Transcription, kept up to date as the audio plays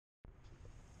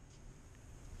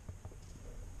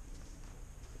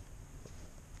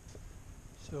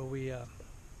So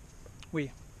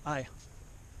I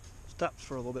stopped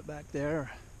for a little bit back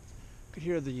there. Could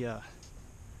hear the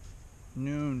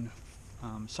noon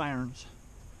sirens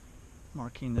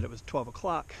marking that it was 12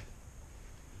 o'clock.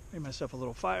 Made myself a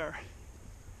little fire,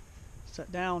 sat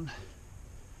down,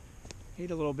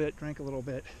 ate a little bit, drank a little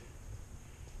bit,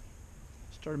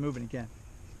 started moving again.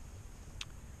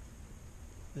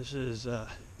 This is an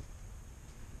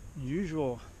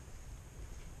unusual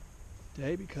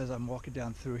day because I'm walking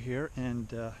down through here and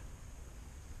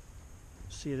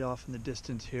see it off in the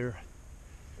distance here.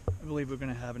 I believe we're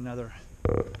going to have another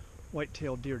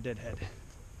white-tailed deer deadhead.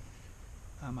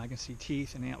 I can see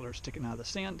teeth and antlers sticking out of the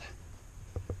sand.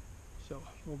 So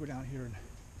we'll go down here and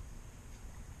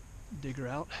dig her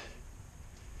out,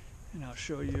 and I'll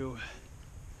show you.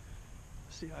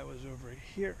 See, I was over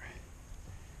here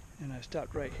and I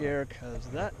stopped right here because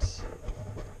that's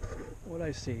what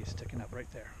I see sticking up right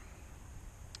there.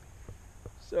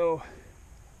 So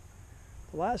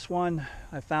the last one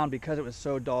I found, because it was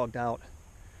so dogged out,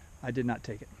 I did not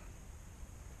take it.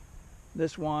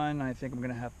 This one I think I'm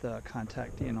going to have to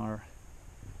contact DNR,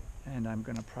 and I'm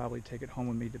going to probably take it home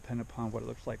with me depending upon what it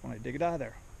looks like when I dig it out of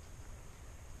there.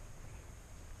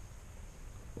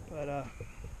 But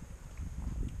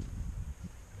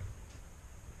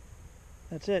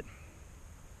that's it.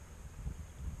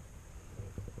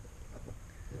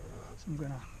 So I'm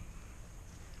going to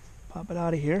pop it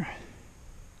out of here.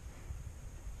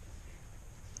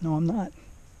 No, I'm not.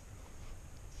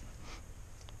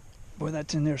 Boy,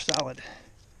 that's in there solid.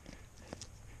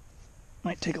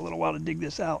 Might take a little while to dig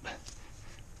this out.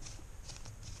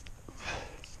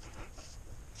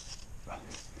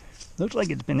 Looks like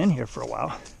it's been in here for a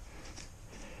while.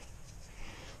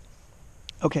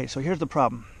 Okay, so here's the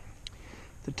problem.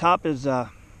 The top is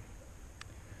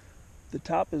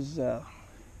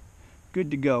good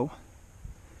to go,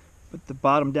 but the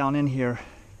bottom down in here,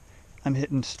 I'm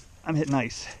hitting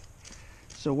ice.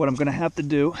 So what I'm going to have to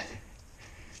do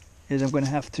is I'm going to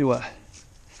have to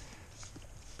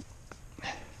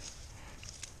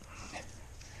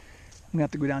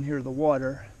go down here to the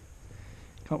water,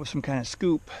 come up with some kind of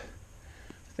scoop.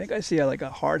 I think I see like a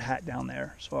hard hat down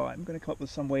there, so I'm going to come up with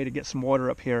some way to get some water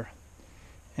up here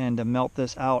and to melt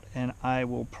this out, and I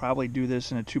will probably do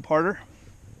this in a two-parter.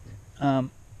 I'll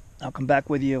come back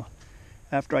with you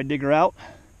after I dig her out.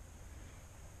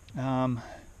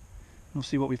 We'll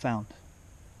see what we found.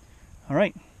 All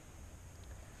right.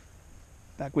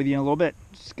 Back with you in a little bit.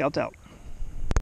 Scouts out.